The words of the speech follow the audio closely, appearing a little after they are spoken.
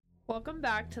Welcome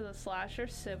back to the Slasher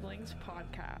Siblings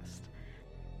podcast.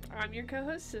 I'm your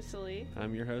co-host Cicely.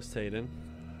 I'm your host Hayden.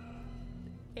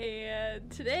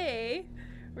 And today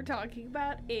we're talking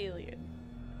about Alien.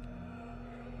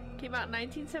 Came out in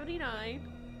 1979,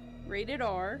 rated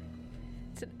R.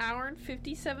 It's an hour and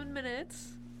 57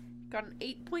 minutes. Got an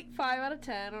 8.5 out of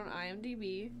 10 on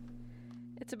IMDb.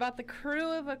 It's about the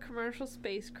crew of a commercial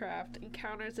spacecraft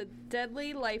encounters a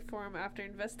deadly life form after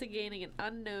investigating an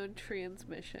unknown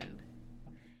transmission.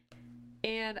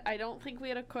 And I don't think we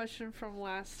had a question from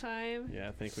last time. Yeah,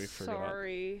 I think we forgot.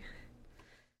 Sorry.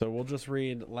 So we'll just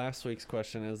read last week's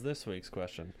question as this week's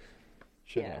question.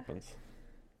 Shit happens.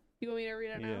 You want me to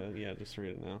read it now? Yeah, just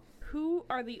read it now. Who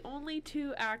are the only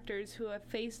two actors who have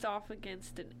faced off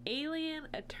against an alien,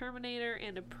 a Terminator,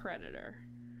 and a Predator?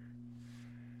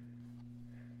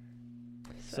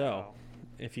 So,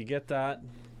 if you get that,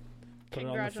 put it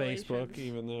on the Facebook, Congratulations.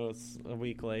 even though it's a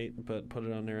week late, but put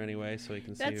it on there anyway so we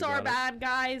can see That's who our got bad,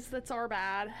 guys. That's our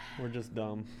bad. it. We're just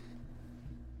dumb.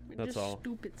 We're That's just all.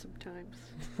 stupid sometimes.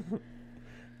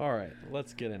 Alright,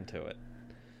 let's get into it.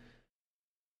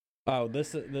 Oh,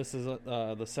 this is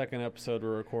the second episode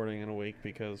we're recording in a week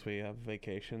because we have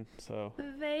vacation, so...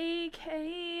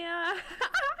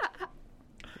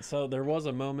 So there was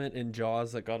a moment in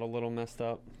Jaws that got a little messed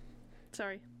up.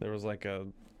 Sorry. There was like a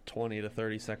 20 to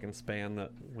 30 second span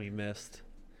that we missed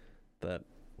that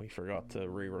we forgot to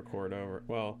re-record over.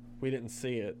 Well, we didn't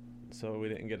see it, so we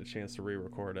didn't get a chance to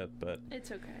re-record it, but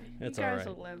It's okay. It's you guys alright.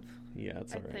 will live, yeah,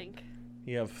 it's I alright. think.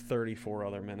 You have 34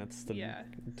 other minutes Yeah.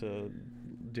 to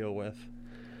deal with.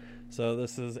 So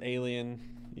this is Alien,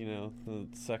 the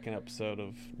second episode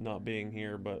of not being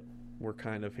here, but we're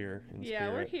kind of here in Yeah,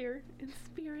 spirit. we're here in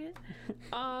spirit.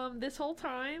 This whole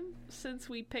time, since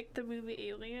we picked the movie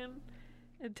Alien,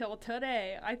 until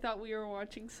today, I thought we were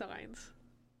watching Signs.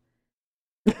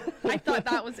 I thought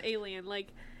that was Alien.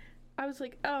 I was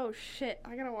like, oh shit,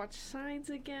 I gotta watch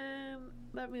Signs again.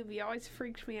 That movie always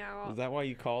freaks me out. Is that why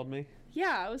you called me?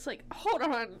 Yeah, I was like, hold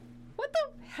on. What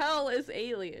the hell is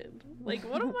Alien?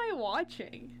 What am I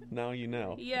watching? Now you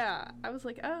know. Yeah, I was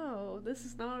like, oh, this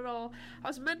is not at all. I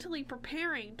was mentally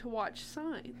preparing to watch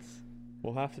Signs.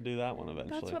 We'll have to do that one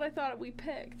eventually. That's what I thought we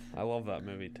picked. I love that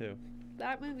movie too.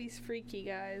 That movie's freaky,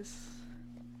 guys.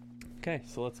 Okay,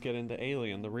 so let's get into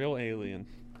Alien, the real Alien.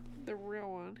 The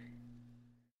real one.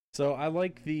 So I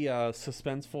like the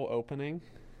suspenseful opening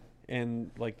and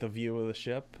the view of the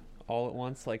ship all at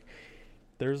once.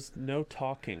 There's no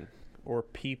talking or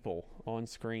people on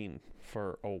screen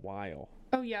for a while.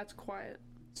 Oh yeah, it's quiet.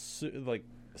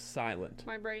 Silent.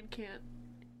 My brain can't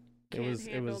It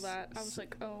handle was that. I was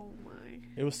like, oh my.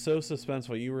 It was so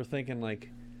suspenseful. You were thinking the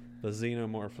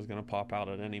xenomorph was gonna pop out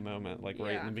at any moment, right in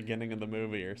Yeah. the beginning of the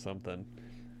movie or something.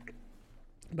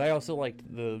 But I also liked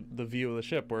the view of the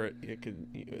ship where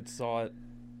it saw it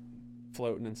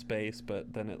floating in space,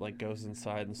 but then it goes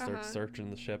inside and starts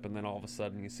searching the ship, and then all of a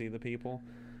sudden you see the people.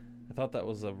 I thought that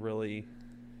was a really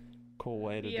cool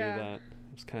way to do that.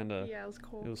 It was kind of it was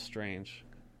cool. It was strange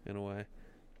in a way.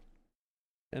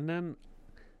 And then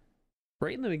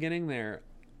right in the beginning there,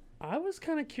 I was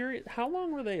kind of curious, how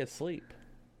long were they asleep?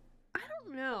 I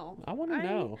don't know. I want to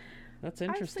know. That's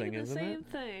interesting, I was thinking isn't the same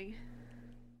thing.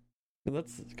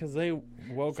 That's because they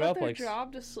woke Is that up their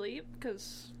job to sleep?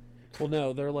 Because well,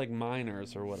 no, they're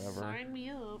miners or whatever. sign me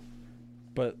up.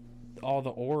 But all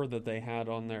the ore that they had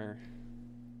on their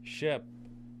ship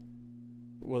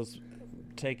was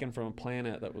taken from a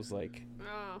planet that was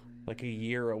Oh. a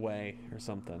year away or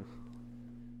something.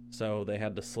 So they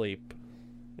had to sleep.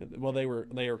 Well, they were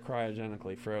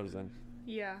cryogenically frozen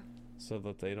Yeah. so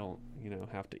that they don't,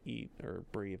 have to eat or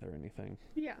breathe or anything.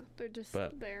 Yeah, they're just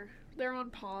there. They're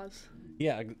on pause.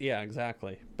 Yeah,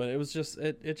 exactly. But it was just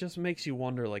it just makes you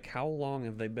wonder how long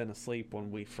have they been asleep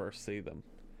when we first see them?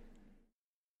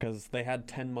 Because they had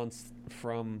 10 months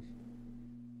from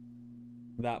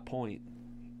that point,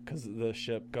 because the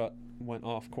ship went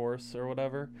off course or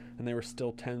whatever, and they were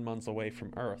still 10 months away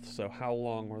from Earth. So how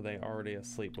long were they already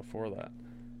asleep before that?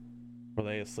 Were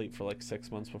they asleep for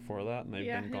 6 months before that, and they've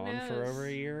been who gone for knows? over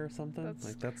a year or something?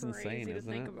 That's insane, crazy to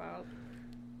isn't think it? about.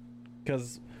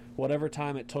 Because whatever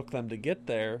time it took them to get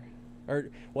there, or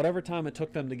whatever time it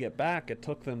took them to get back, it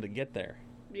took them to get there.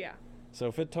 Yeah. So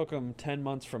if it took them 10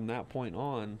 months from that point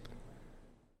on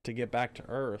to get back to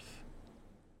Earth,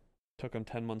 it took them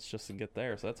 10 months just to get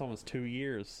there. So that's almost 2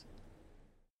 years.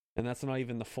 And that's not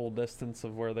even the full distance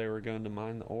of where they were going to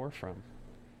mine the ore from.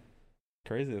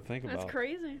 Crazy to think about. That's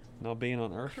crazy. Not being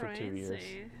on Earth for 2 years.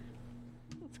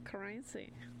 That's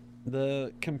crazy.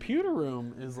 The computer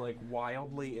room is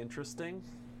wildly interesting.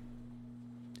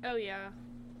 Oh yeah.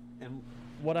 And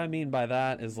what I mean by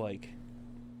that is like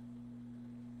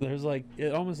there's like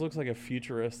it almost looks like a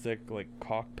futuristic like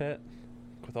cockpit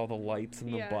with all the lights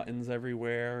and the Yeah. buttons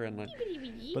everywhere and like,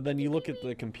 but then you look at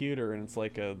the computer and it's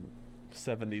like a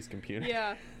 70s computer.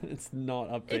 Yeah, It's not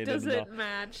updated it doesn't enough.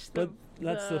 match. But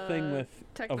that's the thing with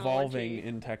technology. evolving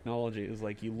in technology is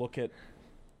like you look at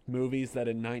movies that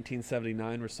in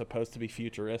 1979 were supposed to be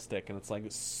futuristic and it's like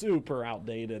super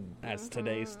outdated as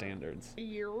today's standards.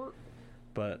 You're...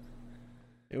 But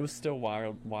it was still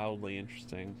wildly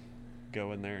interesting.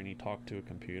 Go in there and you talk to a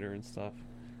computer and stuff.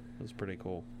 It was pretty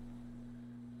cool.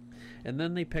 And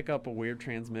then they pick up a weird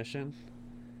transmission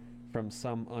from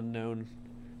some unknown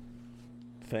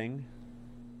thing.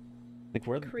 Like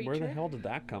where the Creature? hell did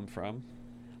that come from?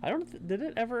 I don't. Did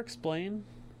it ever explain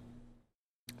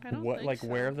I don't what think like so.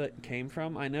 where that came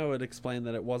from? I know it explained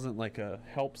that it wasn't like a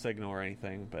help signal or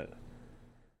anything, but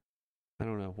I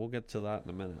don't know. We'll get to that in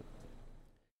a minute.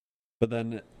 But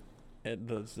then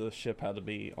the ship had to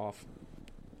be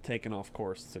taken off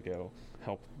course to go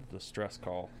help the stress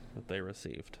call that they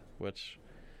received, which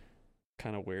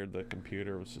kind of weird. The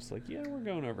computer was just like, yeah, we're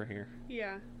going over here.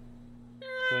 Yeah.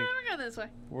 Like, We're going this way.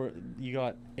 You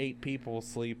got 8 people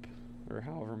asleep, or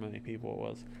however many people it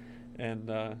was, and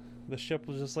the ship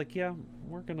was just like, yeah,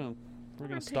 we're gonna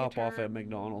take a stop off turn. at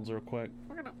McDonald's real quick.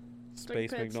 We're gonna Space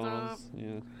pit McDonald's,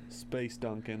 yeah, Space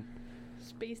Dunkin'.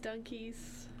 Space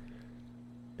donkeys.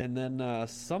 And then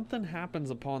something happens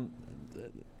to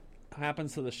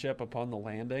the ship upon the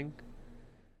landing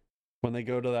when they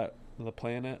go to the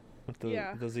planet with the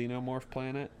xenomorph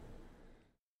planet.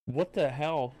 What the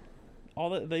hell?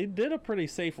 They did a pretty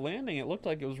safe landing. It looked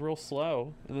like it was real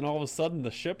slow, and then all of a sudden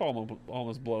the ship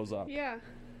almost blows up. Yeah.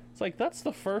 It's like that's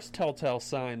the first telltale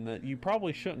sign that you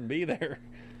probably shouldn't be there.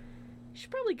 You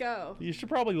should probably go. You should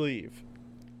probably leave.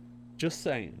 Just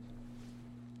saying.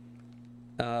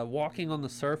 Walking on the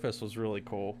surface was really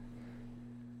cool.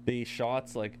 The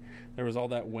shots, like, there was all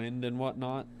that wind and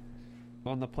whatnot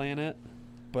on the planet,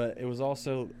 but it was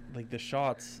also, like, the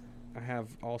shots, I have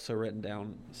also written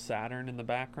down Saturn in the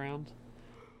background.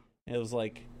 It was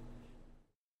like,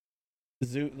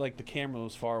 like the camera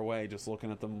was far away, just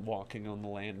looking at them walking on the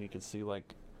land, and you could see,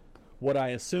 like, what I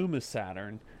assume is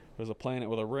Saturn. It was a planet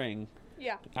with a ring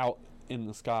Yeah. out in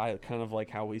the sky, kind of like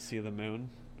how we see the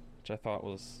moon, which I thought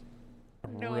was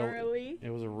Gnarly.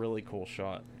 it was a really cool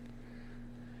shot.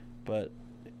 But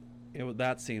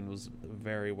that scene was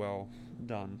very well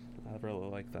done. I really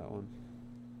like that one.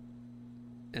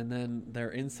 And then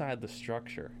they're inside the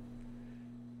structure.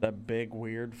 That big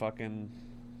weird fucking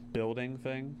building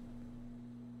thing.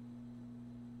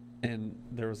 And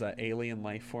there was that alien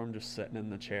life form just sitting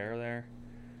in the chair there.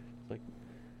 Like,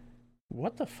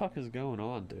 what the fuck is going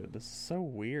on, dude? This is so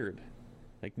weird.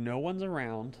 Like, no one's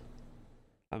around.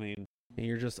 I mean, and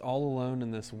you're just all alone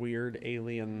in this weird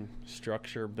alien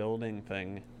structure building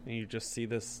thing, and you just see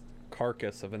this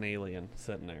carcass of an alien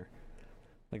sitting there.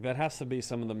 Like, that has to be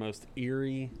one of the most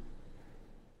eerie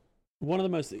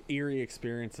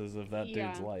experiences of that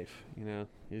dude's life, you know?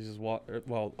 He's just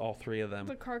all 3 of them.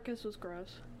 The carcass was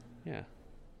gross. Yeah.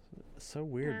 It's so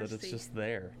weird that it's Nasty. just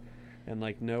there. And,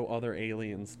 like, no other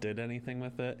aliens did anything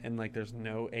with it, and, like, there's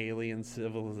no alien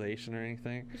civilization or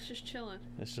anything. It's just chilling.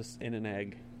 It's just in an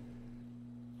egg.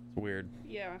 It's weird.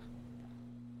 Yeah.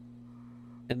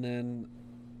 And then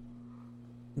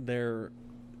they're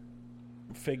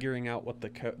figuring out what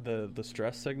the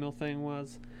stress signal thing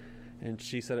was, and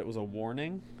she said it was a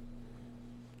warning.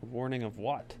 A warning of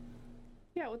what?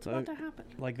 Yeah, what's about to happen?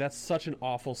 Like, that's such an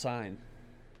awful sign.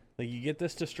 Like, you get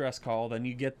this distress call, then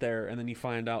you get there, and then you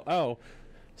find out, oh,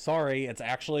 sorry, it's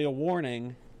actually a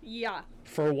warning. Yeah.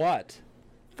 For what?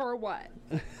 For what?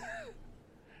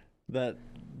 That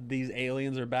these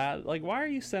aliens are bad? Like, why are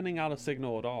you sending out a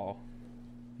signal at all?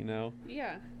 You know?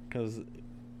 Yeah. Because,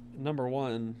 number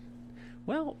one,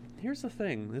 well, here's the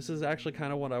thing. This is actually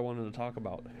kind of what I wanted to talk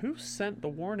about. Who sent the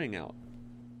warning out?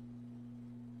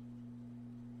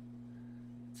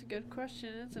 It's a good question,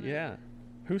 isn't it? Yeah.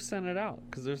 Who sent it out?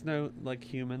 Because there's no, like,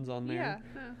 humans on there.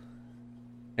 Yeah.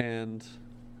 And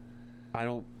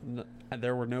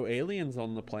there were no aliens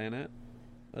on the planet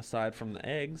aside from the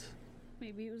eggs.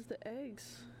 Maybe it was the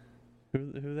eggs.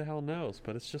 Who the hell knows?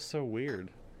 But it's just so weird.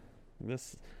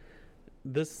 This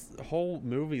whole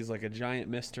movie's like a giant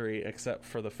mystery, except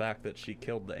for the fact that she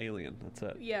killed the alien. That's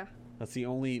it. Yeah. That's the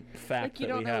only fact Like, you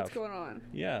that don't we know have. what's going on.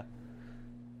 Yeah.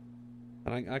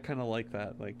 And I kind of like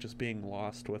that, like just being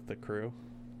lost with the crew,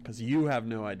 because you have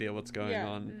no idea what's going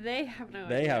on. They have no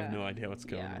idea. They have no idea what's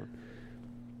going on.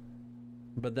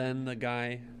 But then the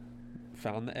guy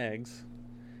found the eggs.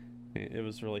 It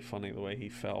was really funny the way he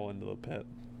fell into the pit.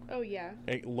 Oh, yeah.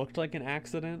 It looked like an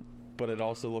accident, but it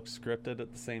also looked scripted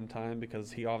at the same time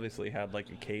because he obviously had like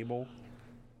a cable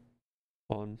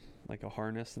on, like a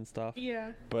harness and stuff.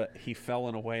 Yeah. But he fell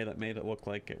in a way that made it look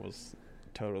like it was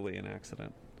totally an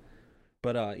accident.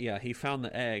 But yeah, he found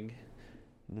the egg,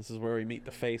 and this is where we meet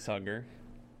the face hugger.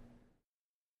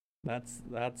 That's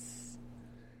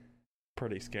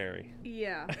pretty scary.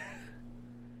 Yeah.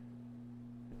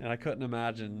 And I couldn't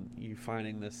imagine you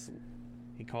finding this,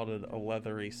 he called it a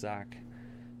leathery sack,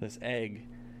 this egg,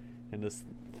 and this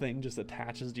thing just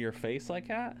attaches to your face like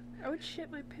that. I would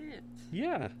shit my pants.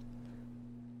 Yeah.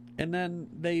 And then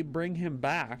they bring him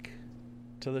back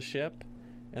to the ship,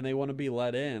 and they want to be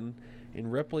let in,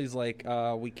 and Ripley's like,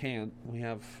 we can't. We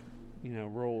have,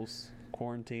 rules.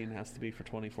 Quarantine has to be for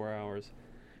 24 hours.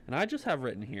 And I just have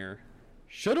written here,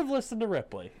 should have listened to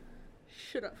Ripley.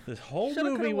 Should have. This whole Shoulda,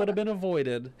 movie coulda, would have woulda. been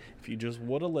avoided if you just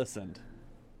would have listened.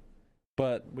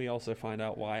 But we also find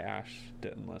out why Ash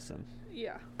didn't listen.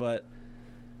 Yeah. But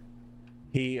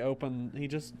he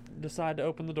just decided to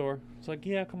open the door. It's like,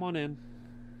 yeah, come on in.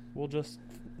 We'll just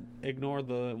ignore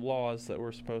the laws that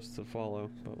we're supposed to follow,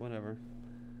 but whatever.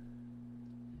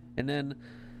 And then,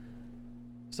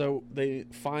 so they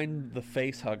find the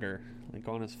face hugger, like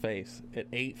on his face. It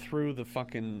ate through the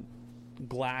fucking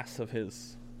glass of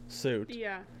his suit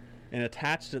Yeah. and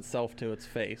attached itself to its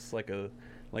face like a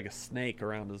snake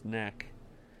around his neck.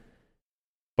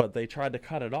 But they tried to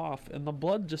cut it off, and the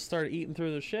blood just started eating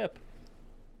through the ship.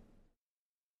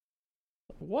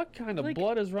 What kind of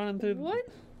blood is running through?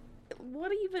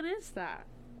 What even is that?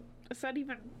 Is that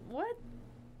even what?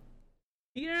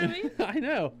 You know what I mean? I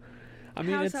know. I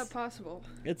mean, How it's is that possible?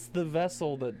 it's the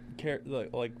vessel that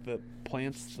that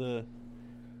plants the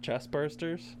chest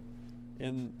bursters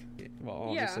in, well,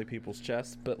 obviously people's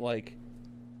chests, but like,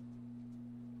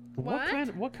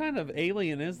 what kind of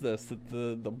alien is this that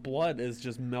the blood is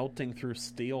just melting through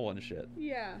steel and shit,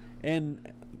 Yeah.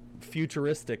 and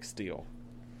futuristic steel?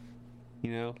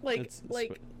 It's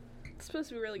supposed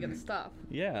to be really good stuff.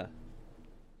 Yeah.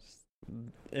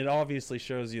 It obviously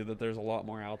shows you that there's a lot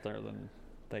more out there than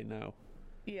they know.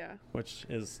 Yeah. Which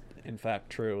is, in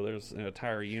fact, true. There's an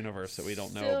entire universe that we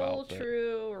don't know about. Still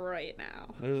true right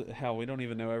now. Hell, we don't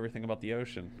even know everything about the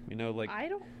ocean. We know, like... I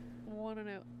don't want to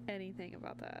know anything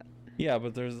about that. Yeah,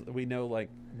 but we know, like,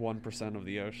 1% of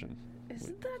the ocean.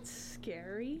 Isn't that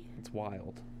scary? It's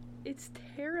wild. It's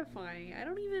terrifying. I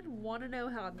don't even want to know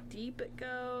how deep it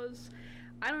goes.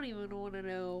 I don't even want to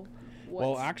know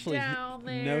what's down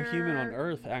there. No human on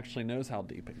Earth actually knows how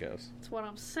deep it goes. That's what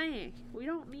I'm saying. We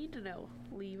don't need to know.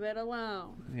 Leave it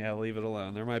alone. Yeah, leave it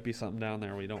alone. There might be something down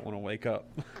there we don't want to wake up.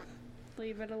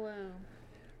 Leave it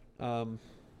alone.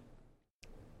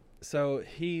 So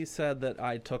he said that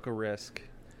I took a risk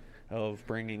of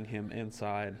bringing him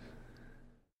inside.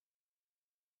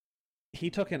 He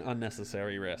took an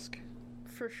unnecessary risk.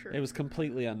 For sure. It was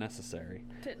completely unnecessary.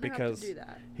 Didn't because have to do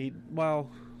that.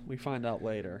 We find out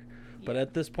later. Yeah. But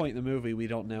at this point in the movie, we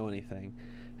don't know anything.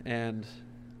 And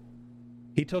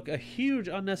he took a huge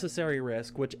unnecessary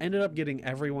risk, which ended up getting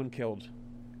everyone killed.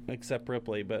 Except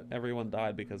Ripley, but everyone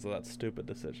died because of that stupid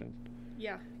decision.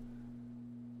 Yeah.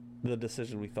 The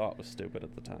decision we thought was stupid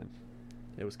at the time.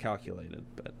 It was calculated,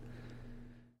 but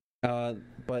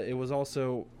it was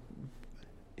also...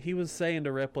 He was saying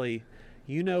to Ripley,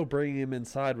 bringing him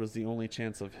inside was the only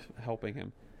chance of helping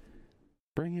him.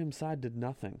 Bringing him inside did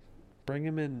nothing. Bring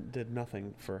him in did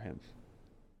nothing for him.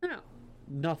 No.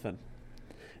 Nothing.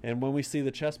 And when we see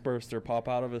the chest burster pop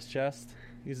out of his chest,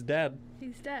 he's dead.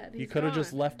 He's dead. You could have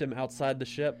just left him outside the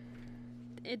ship.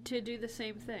 To do the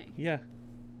same thing. Yeah.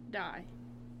 Die.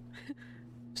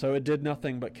 So it did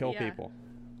nothing but kill people.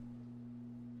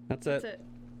 That's it.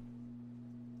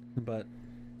 But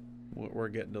we're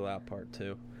getting to that part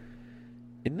too.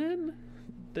 And then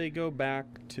they go back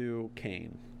to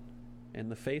Kane.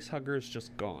 And the face hugger's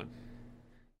just gone.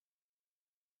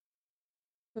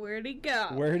 Where'd he go?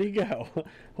 Where'd he go?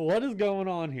 What is going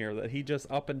on here that he just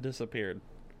up and disappeared?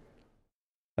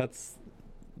 That's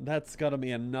gotta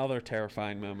be another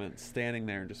terrifying moment, standing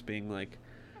there and just being like,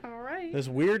 alright. This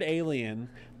weird alien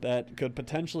that could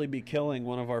potentially be killing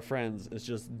one of our friends is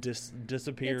just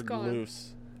disappeared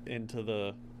loose into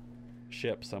the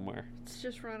ship somewhere. It's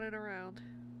just running around.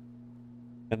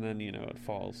 And then, it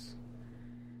falls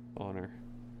on her.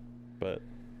 But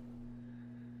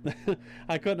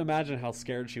I couldn't imagine how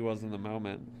scared she was in the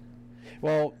moment.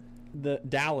 Well, the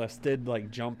Dallas did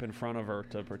jump in front of her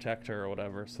to protect her or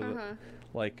whatever, so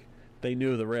that they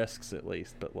knew the risks at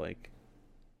least, but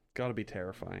gotta be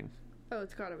terrifying. Oh,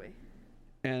 it's gotta be.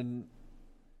 And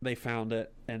they found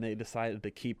it and they decided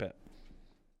to keep it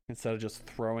instead of just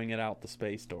throwing it out the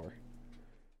space door.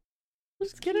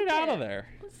 Let's get it out of there.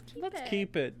 Let's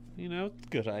Keep it. You know, it's a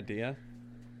good idea.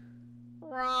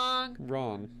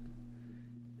 Wrong.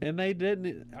 And they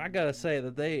didn't. I gotta say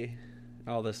that they.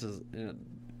 Oh, this is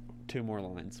 2 more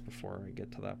lines before I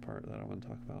get to that part that I want to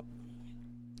talk about.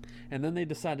 And then they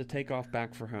decide to take off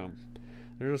back for home.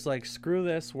 They're just like, screw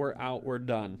this, we're out, we're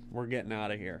done, we're getting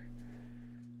out of here.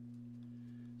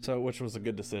 So, which was a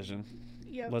good decision.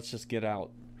 Yep. Let's just get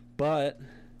out. But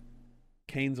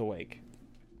Kane's awake.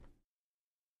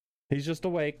 He's just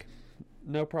awake.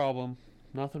 No problem.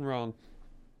 Nothing wrong.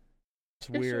 It's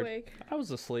Just weird. awake. I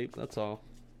was asleep, that's all.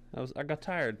 I got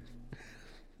tired.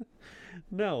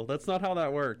 No, that's not how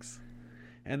that works.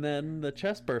 And then the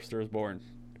chest burster is born.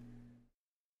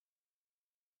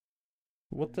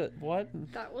 What?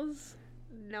 That was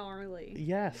gnarly.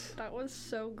 Yes. That was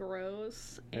so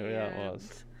gross. Yeah, it and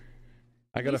was.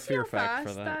 I got a fear fact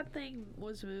for that. That thing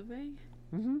was moving.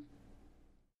 Mm-hmm.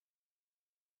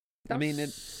 That I mean,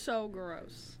 was so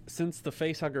gross. Since the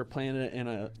facehugger planted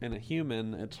it in a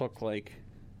human, it took like,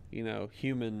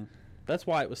 human. That's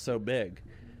why it was so big.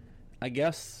 I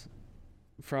guess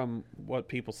from what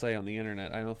people say on the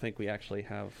internet, I don't think we actually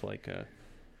have like a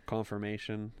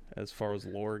confirmation as far as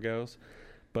lore goes,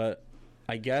 but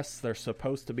I guess they're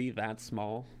supposed to be that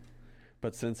small,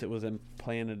 but since it was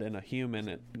implanted in a human,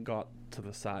 it got to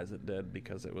the size it did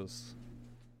because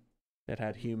it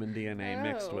had human DNA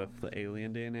mixed with the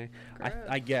alien DNA.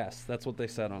 I guess that's what they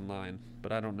said online,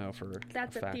 but I don't know for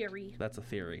that's a fact. Theory. That's a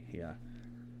theory, yeah.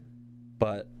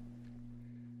 But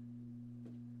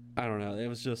I don't know. It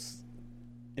was just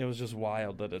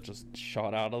wild that it just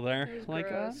shot out of there like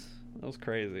gross. that. That was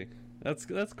crazy. That's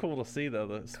cool to see though.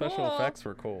 The special effects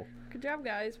were cool. Good job,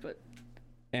 guys.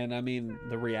 And I mean,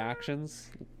 the reactions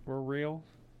were real.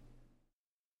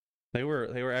 They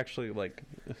were actually like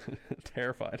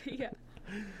terrified. Yeah.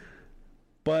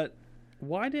 But I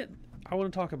want to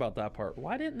talk about that part.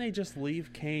 Why didn't they just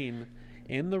leave Kane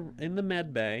in the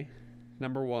med bay?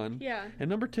 Number 1. Yeah. And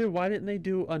number 2, why didn't they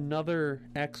do another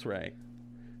X-ray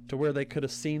to where they could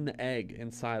have seen the egg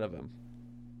inside of him?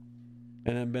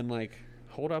 And then been like,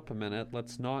 hold up a minute,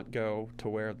 let's not go to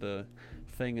where the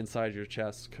thing inside your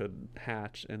chest could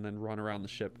hatch and then run around the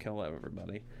ship, kill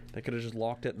everybody. They could have just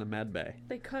locked it in the med bay.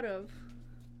 They could have,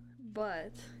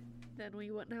 but then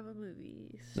we wouldn't have a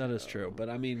movie. So. That is true, but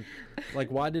I mean, like,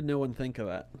 why did no one think of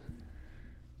that?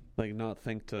 Like, not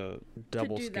think to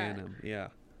double scan him. Yeah.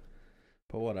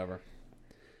 But whatever.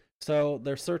 So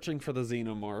they're searching for the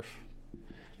xenomorph,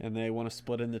 and they want to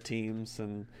split into teams,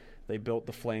 and they built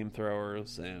the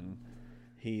flamethrowers, and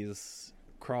he's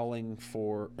crawling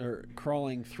through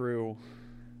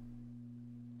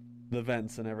the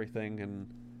vents and everything. And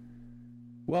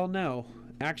well, no,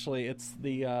 actually, it's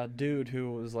the dude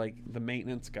who was like the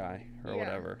maintenance guy or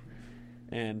whatever,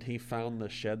 and he found the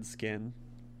shed skin,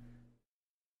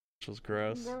 which was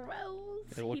gross.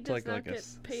 It looked like not a get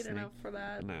paid snake. enough for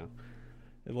that. No,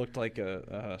 it looked like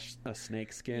a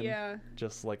snake skin. Yeah,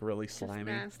 just like really slimy.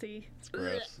 Just nasty. It's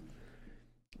gross.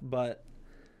 But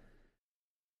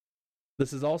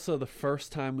this is also the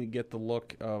first time we get to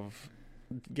look at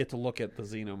the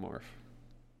xenomorph.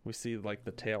 We see like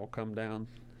the tail come down,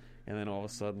 and then all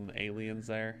of a sudden the alien's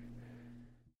there,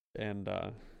 and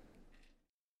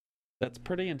that's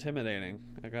pretty intimidating,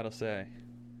 I gotta say.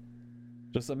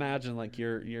 Just imagine like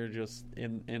you're just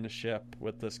in a ship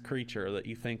with this creature that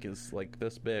you think is like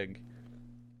this big,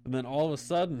 and then all of a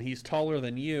sudden he's taller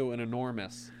than you and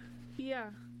enormous. Yeah.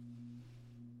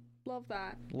 Love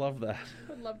that. Love that.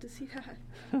 Would love to see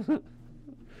that.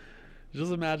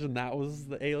 Just imagine that was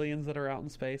the aliens that are out in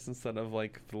space instead of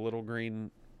like the little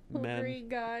green men. Green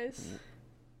guys.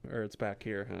 Or it's back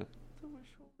here, huh? It's on my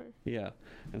shoulder. Yeah.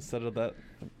 Instead of that.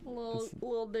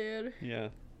 Little dude. Yeah.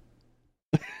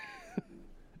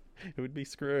 It would be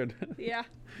screwed. Yeah.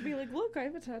 Be like, look, I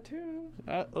have a tattoo.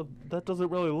 That doesn't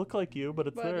really look like you, but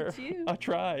it's there. It's you. I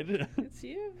tried. It's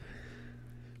you.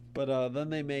 But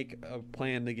then they make a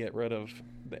plan to get rid of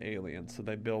the aliens, so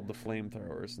they build the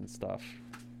flamethrowers and stuff.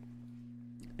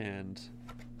 And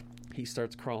he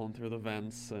starts crawling through the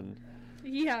vents, and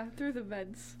yeah, through the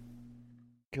vents.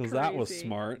 Because that was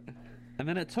smart. And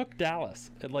then it took Dallas.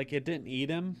 It didn't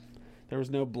eat him. There was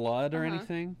no blood or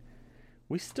anything.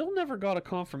 We still never got a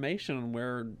confirmation on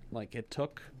where it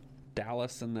took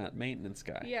Dallas and that maintenance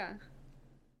guy. Yeah.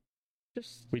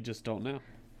 We just don't know.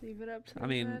 Leave it up to the I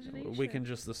mean, imagination. we can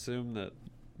just assume that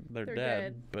they're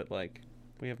dead, but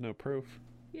we have no proof.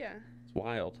 Yeah. It's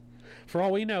wild. For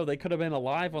all we know, they could have been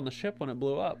alive on the ship when it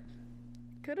blew up.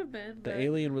 Could have been. The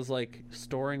alien was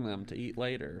storing them to eat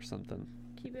later or something.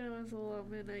 Keeping them as a little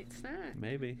midnight snack.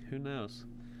 Maybe. Who knows?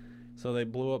 So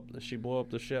she blew up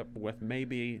the ship with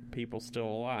maybe people still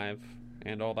alive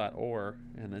and all that ore,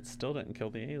 and it still didn't kill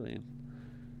the alien.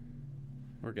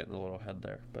 We're getting a little ahead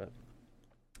there,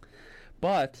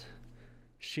 but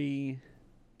she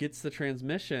gets the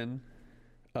transmission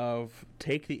of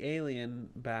take the alien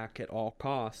back at all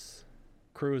costs.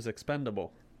 Crew is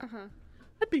expendable.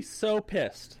 I'd be so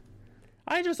pissed.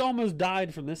 I just almost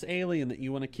died from this alien that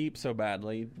you want to keep so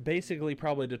badly. Basically,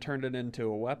 probably to turn it into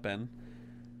a weapon.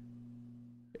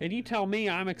 And you tell me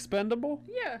I'm expendable?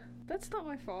 Yeah, that's not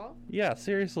my fault. Yeah,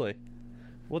 seriously.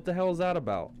 What the hell is that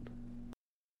about?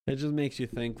 It just makes you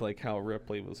think like how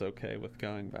Ripley was okay with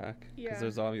going back. Yeah. Because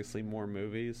there's obviously more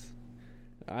movies.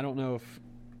 I don't know if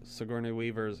Sigourney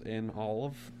Weaver's in all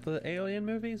of the Alien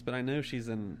movies, but I know she's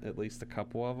in at least a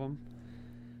couple of them.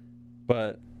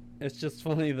 But it's just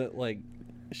funny that like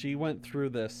she went through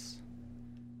this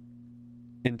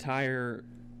entire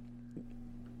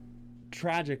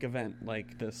tragic event,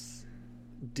 like this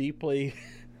deeply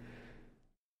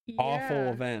awful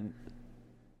event.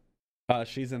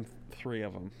 She's in 3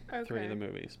 of them, 3 of the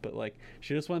movies. But like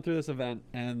she just went through this event,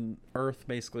 and Earth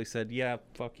basically said, "Yeah,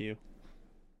 fuck you.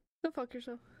 Go fuck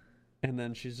yourself." And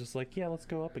then she's just like, "Yeah, let's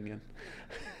go up again."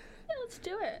 Yeah, let's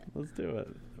do it. Let's do it.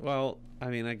 Well, I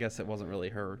mean, I guess it wasn't really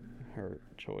her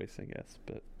choice, I guess,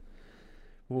 but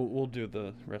we'll do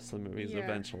the rest of the movies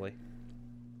eventually.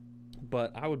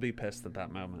 But I would be pissed at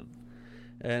that moment.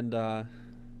 And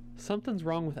something's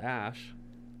wrong with Ash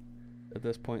at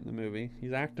this point in the movie.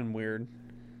 He's acting weird.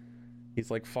 He's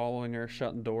like following her,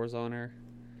 shutting doors on her,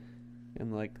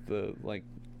 and like the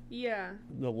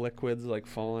liquid's like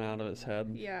falling out of his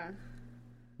head. Yeah.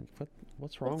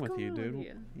 What's wrong with you, dude? With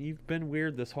you? You've been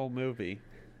weird this whole movie.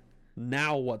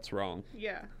 Now what's wrong?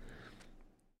 Yeah.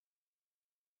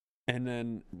 And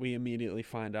then we immediately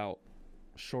find out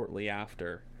shortly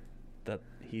after that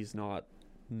he's not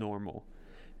normal.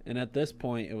 And at this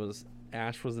point it was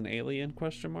Ash was an alien ?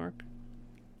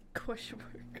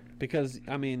 Because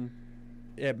I mean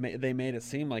they made it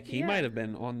seem like he might have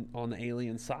been on the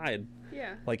alien side.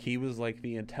 Yeah. Like he was like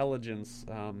the intelligence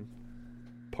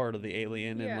part of the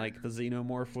alien, and like the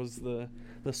xenomorph was the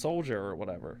soldier or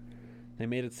whatever. They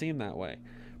made it seem that way.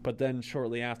 But then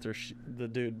shortly after, the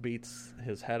dude beats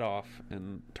his head off,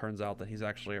 and turns out that he's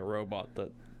actually a robot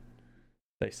that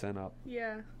they sent up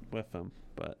with him.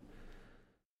 But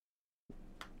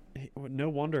no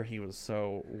wonder he was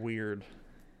so weird.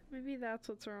 Maybe that's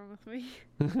what's wrong with me.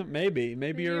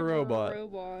 Maybe you're a robot.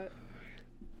 robot.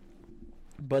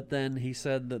 But then he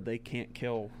said that they can't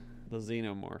kill the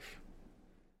xenomorph.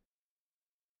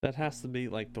 That has to be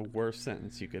like the worst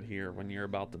sentence you could hear when you're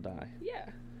about to die. Yeah.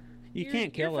 You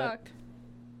can't kill it. Fucked.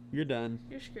 You're done.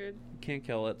 You're screwed. You can't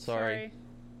kill it. Sorry.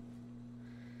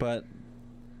 But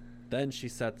then she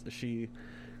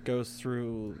goes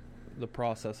through the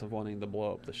process of wanting to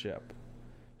blow up the ship.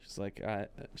 She's like,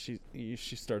 she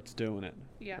starts doing it,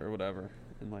 or whatever,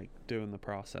 and like doing the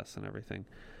process and everything.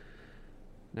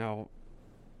 Now,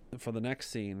 for the next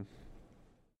scene,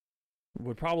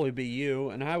 would probably be you,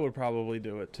 and I would probably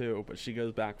do it too. But she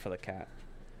goes back for the cat.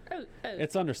 Oh.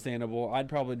 It's understandable. I'd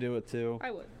probably do it too.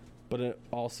 I would. But it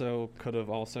also could have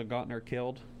also gotten her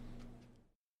killed.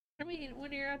 I mean,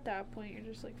 when you're at that point,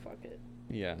 you're just like, fuck it.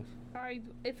 Yeah.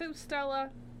 If it was Stella,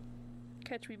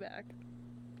 catch me back.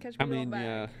 Catch me back.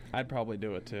 Yeah, I'd probably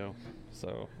do it too.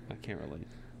 So I can't really.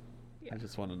 Yeah. I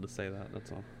just wanted to say that.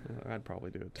 That's all. I'd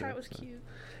probably do it too. Cat was cute.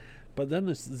 But then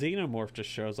this xenomorph just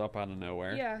shows up out of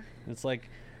nowhere. Yeah. It's like,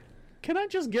 can I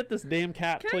just get this damn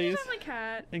cat, please? Can I just have my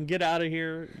cat? And get out of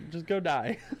here. Just go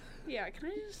die. Yeah, can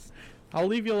I just... I'll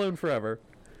leave you alone forever.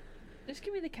 Just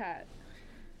give me the cat.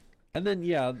 And then,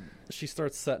 she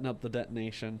starts setting up the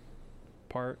detonation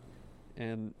part.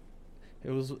 And it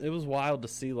was wild to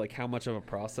see, like, how much of a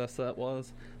process that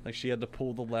was. Like, she had to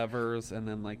pull the levers and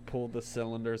then, like, pull the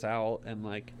cylinders out. And,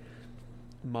 like,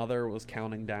 Mother was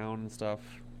counting down and stuff.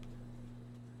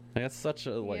 Like, that's such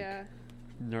a, like,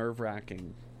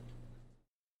 nerve-wracking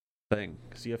thing.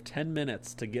 Because you have 10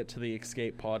 minutes to get to the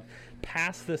escape pod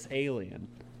past this alien.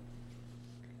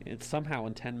 It's somehow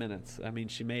in 10 minutes. I mean,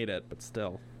 she made it, but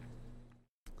still.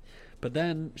 But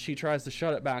then she tries to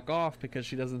shut it back off because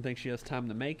she doesn't think she has time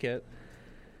to make it.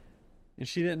 And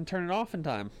she didn't turn it off in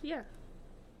time. Yeah.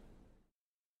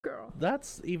 Girl.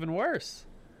 That's even worse.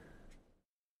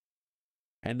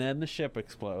 And then the ship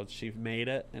explodes. She made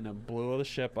it, and it blew the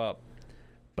ship up.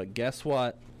 But guess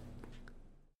what?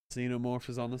 Xenomorph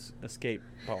is on the escape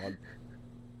pod.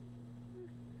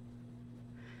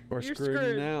 We're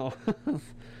screwed now.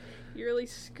 You really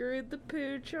screwed the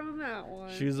pooch on that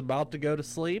one. She was about to go to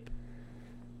sleep,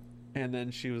 and then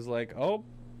she was like, oh,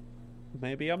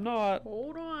 maybe I'm not.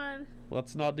 Hold on.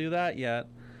 Let's not do that yet.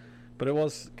 But it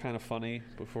was kind of funny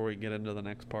before we get into the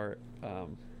next part.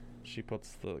 She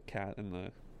puts the cat in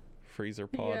the freezer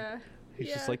pod. Yeah. He's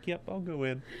yeah. just like, yep, I'll go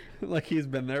in. Like he's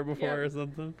been there before or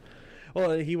something.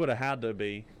 Well, he would have had to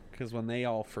be, because when they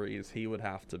all freeze, he would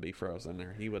have to be frozen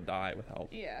or he would die without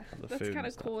Yeah, the that's food kind and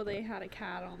of stuff, cool. but- They had a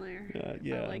cat on there.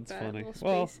 Yeah, I like it's that. funny. Little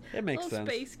Well, space, it makes little sense.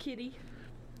 space kitty.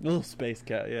 Little space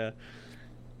cat, yeah.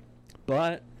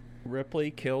 But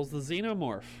Ripley kills the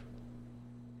xenomorph.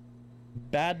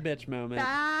 Bad bitch moment.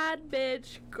 Bad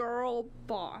bitch girl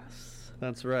boss.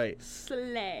 That's right.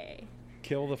 Slay.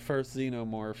 Kill the first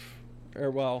xenomorph. Or,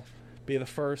 well, be the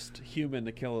first human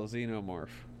to kill a xenomorph.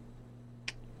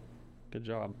 Good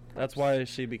job. That's why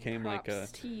she became like a...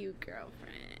 Props to you,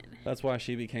 girlfriend. That's why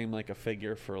she became like a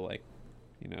figure for like,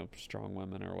 you know, strong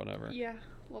women or whatever. Yeah,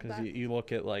 love Because that. you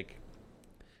look at like,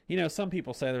 you know, some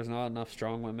people say there's not enough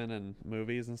strong women in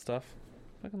movies and stuff.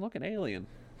 Fucking look at Alien.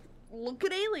 Look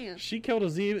at Alien. She killed a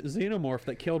xenomorph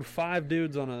that killed five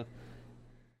dudes on a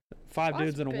Boss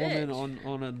dudes and a woman bitch.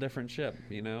 on a different ship,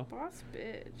 you know. Boss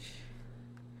bitch.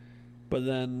 But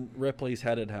then Ripley's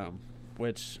headed home,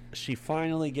 which she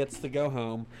finally gets to go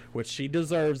home, which she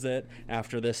deserves it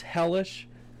after this hellish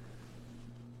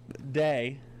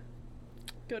day.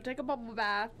 Go take a bubble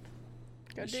bath.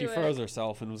 Go do She it. froze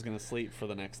herself and was going to sleep for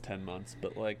the next 10 months,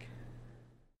 but like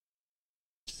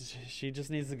she just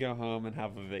needs to go home and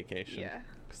have a vacation. Yeah.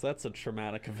 Cuz that's a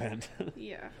traumatic event.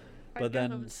 Yeah. I'd But go home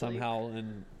then and sleep. somehow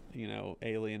in, you know,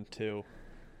 Alien 2,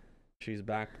 she's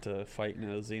back to fighting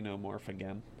a xenomorph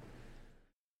again.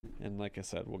 And like I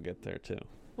said, we'll get there too.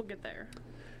 We'll get there.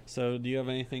 So, do you have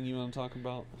anything you want to talk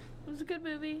about? It was a good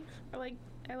movie. I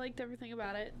liked everything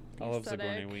about it. The I love aesthetic.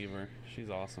 Sigourney Weaver. She's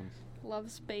awesome.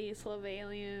 Love space, love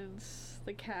aliens,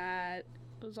 the cat.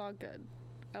 It was all good.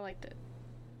 I liked it.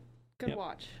 Good Yep.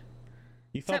 watch.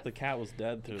 You Except- thought the cat was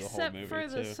dead through the whole Except movie for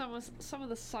too. some of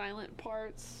the silent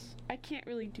parts. I can't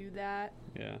really do that.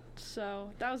 Yeah.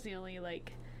 So that was the only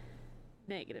like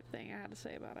negative thing I had to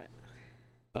say about it.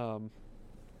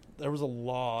 There was a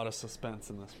lot of suspense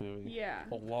in this movie. Yeah.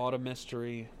 A lot of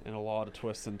mystery and a lot of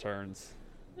twists and turns.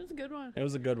 It was a good one. It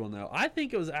was a good one though. I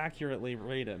think it was accurately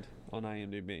rated on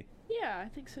IMDb. Yeah, I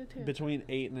think so too. Between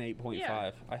 8 and 8.5.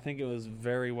 Yeah. I think it was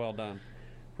very well done.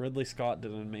 Ridley Scott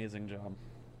did an amazing job.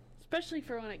 Especially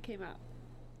for when it came out.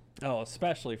 Oh,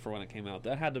 especially for when it came out.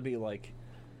 That had to be like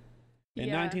in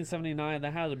Yeah. 1979,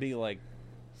 that had to be like,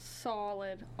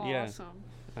 Solid. Yeah. Awesome.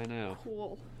 I know.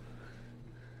 Cool.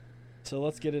 So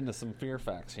let's get into some fear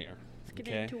facts here. Let's get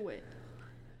Okay. into it.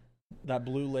 That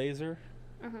blue laser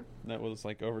Uh-huh. that was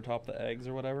like over top the eggs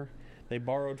or whatever, they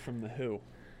borrowed from the Who,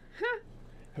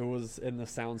 who was in the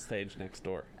soundstage next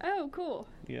door. Oh, cool.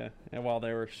 Yeah, and while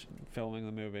they were filming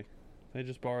the movie, they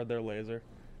just borrowed their laser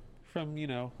from, you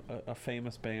know, a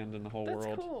famous band in the whole That's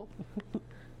world. cool.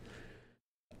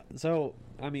 So,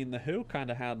 I mean, the Who kind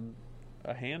of had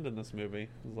a hand in this movie. It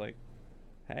was like,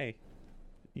 hey,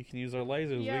 you can use our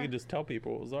lasers. Yeah. We can just tell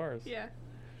people it was ours. Yeah.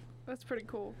 That's pretty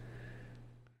cool.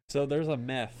 So there's a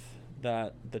myth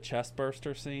that the chest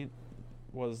burster scene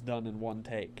was done in one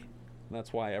take.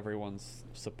 That's why everyone's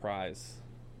surprise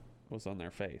was on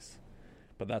their face.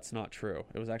 But that's not true.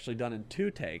 It was actually done in 2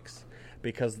 takes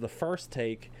because the first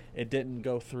take, it didn't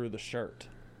go through the shirt.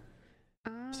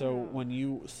 So Oh. when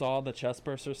you saw the chest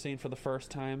burster scene for the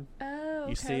first time, Oh,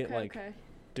 you see it, like, okay.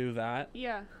 do that.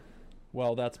 Yeah.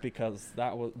 Well, that's because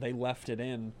they left it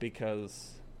in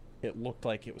because it looked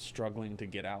like it was struggling to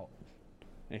get out.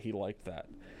 And he liked that.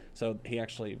 So he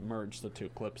actually merged the 2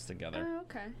 clips together. Oh,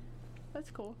 okay. That's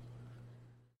cool.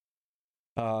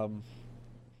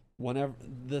 Whenever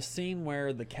the scene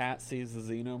where the cat sees the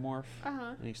xenomorph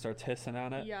Uh-huh. and he starts hissing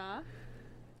at it, Yeah.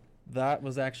 that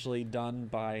was actually done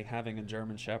by having a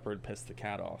German Shepherd piss the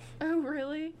cat off. Oh,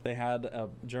 really? They had a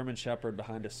German Shepherd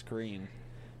behind a screen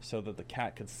so that the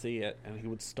cat could see it and he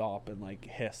would stop and like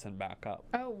hiss and back up.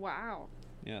 Oh, wow.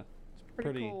 Yeah, It's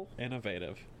pretty cool.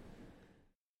 innovative.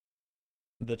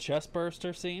 The chest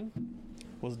burster scene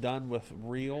was done with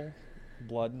real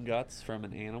blood and guts from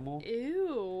an animal,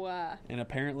 Ew. and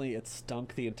apparently it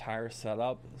stunk the entire set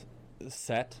up.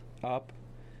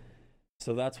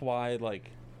 So that's why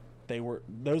like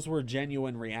those were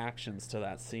genuine reactions to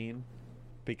that scene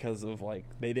because of like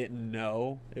they didn't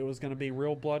know it was going to be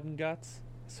real blood and guts.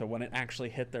 So when it actually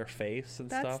hit their face and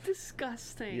That's stuff,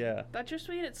 disgusting. Yeah. That just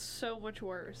made it so much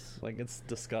worse. like it's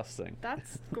disgusting.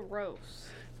 That's gross.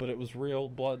 But it was real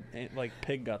blood, like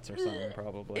pig guts or something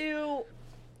probably. Ew.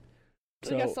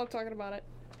 So We gotta stop talking about it.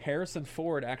 Harrison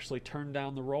Ford actually turned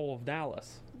down the role of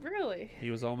Dallas. Really? He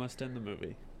was almost in the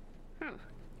movie. Huh.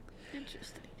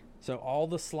 Interesting. So all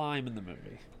the slime in the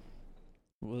movie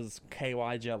was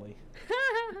KY jelly.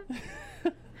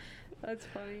 That's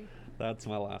funny. That's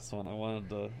my last one. I wanted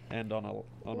to end on a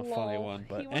Lol. funny one,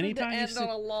 but He wanted anytime to you end see on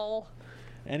a lull.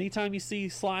 anytime you see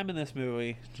slime in this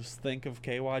movie, just think of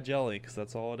KY jelly because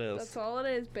that's all it is. That's all it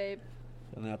is, babe.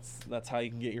 And that's how you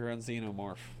can get your own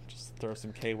xenomorph. Just throw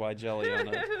some KY jelly on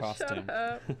a costume. Shut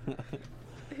up.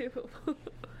 Ew.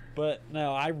 But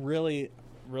no, I really,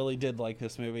 really did like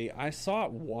this movie. I saw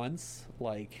it once,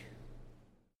 like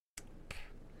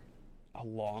a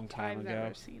long time I've ago.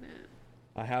 never seen it.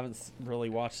 I haven't really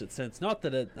watched it since. Not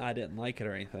that I didn't like it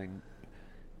or anything.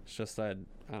 It's just I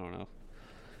don't know.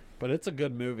 But it's a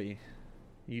good movie.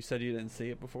 You said you didn't see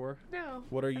it before? No.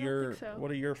 What are I don't your think so.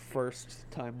 What are your first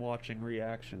time watching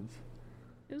reactions?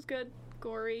 It was good.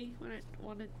 Gory when I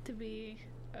wanted to be.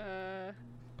 A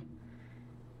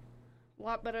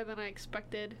lot better than I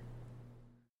expected.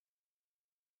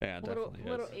 Yeah, it definitely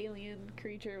Little is. alien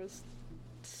creature was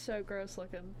so gross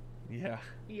looking. Yeah.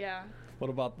 Yeah. What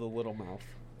about the little mouth?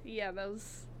 Yeah, that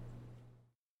was.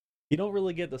 You don't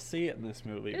really get to see it in this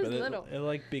movie, It was but little. it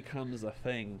like becomes a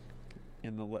thing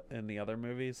in the other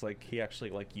movies. Like he actually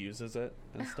like uses it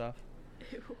and stuff.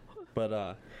 Ew.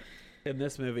 But in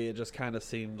this movie, it just kind of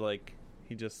seemed like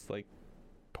he just like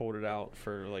pulled it out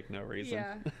for like no reason.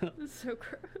 Yeah. It's so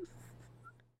gross.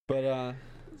 But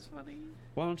It's funny.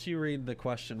 why don't you read the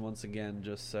question once again,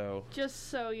 just so? Just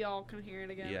so y'all can hear it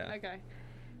again. Yeah. Okay.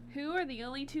 Who are the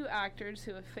only two actors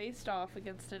who have faced off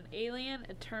against an alien,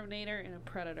 a Terminator, and a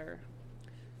Predator?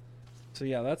 So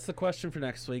yeah, that's the question for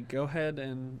next week. Go ahead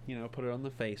and put it on the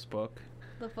Facebook,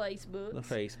 The Facebook. the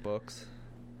Facebooks,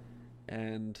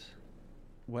 and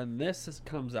when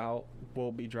comes out,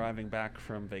 we'll be driving back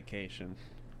from vacation.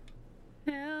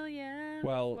 Hell yeah.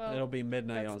 Well, it'll be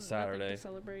midnight that's on nothing Saturday. to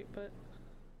celebrate, but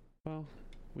Well,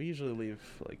 we usually leave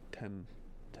like 10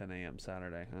 a.m.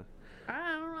 Saturday, huh? I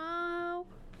don't know.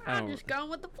 I I'm don't- just going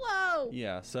with the flow.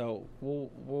 Yeah, so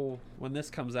we'll when this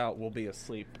comes out, we'll be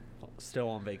asleep, still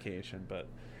on vacation, but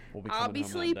we'll be coming I'll be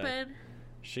home that day. sleeping.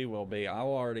 She will be. I'll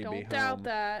already be Don't home. doubt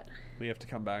that. We have to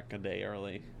come back a day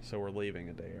early, so we're leaving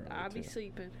a day early. I'll be too.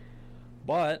 sleeping.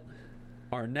 But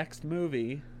our next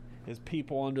movie is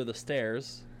People Under the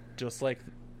Stairs, just like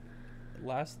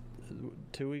last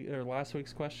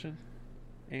week's question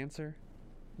answer.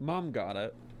 Mom got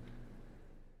it.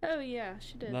 Oh yeah,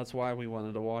 she did. And that's why we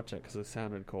wanted to watch it because it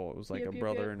sounded cool. It was like Yep, a yep,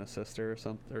 brother yep. and a sister or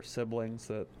something, or siblings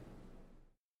that.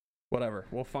 Whatever.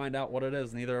 We'll find out what it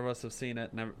is. Neither of us have seen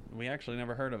it. We actually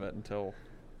never heard of it until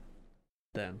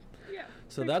then. Yeah.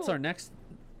 So pretty that's cool. our next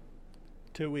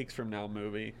 2 weeks from now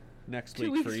movie. Next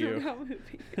 2 week weeks for you. from now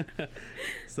movie.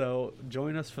 So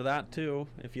join us for that too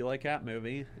if you like that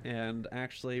movie. And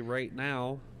actually right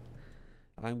now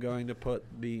I'm going to put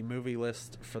the movie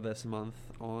list for this month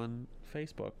on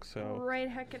Facebook. So Right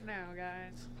heckin' now,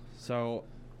 guys. so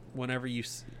whenever you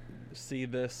see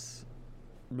this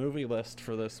movie list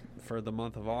for the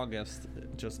month of August,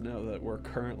 just know that we're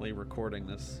currently recording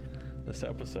this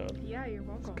episode. Yeah, you're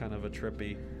welcome. Kind of a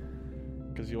trippy,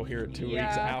 because you'll hear it 2 weeks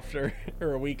Yeah. after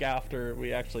or a week after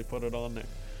we actually put it on there.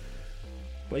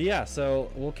 But yeah,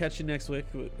 so we'll catch you next week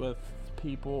with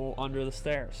People Under the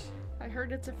Stairs. I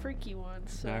heard it's a freaky one,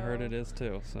 so I heard it is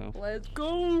too, so let's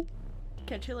go.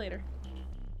 Catch you later.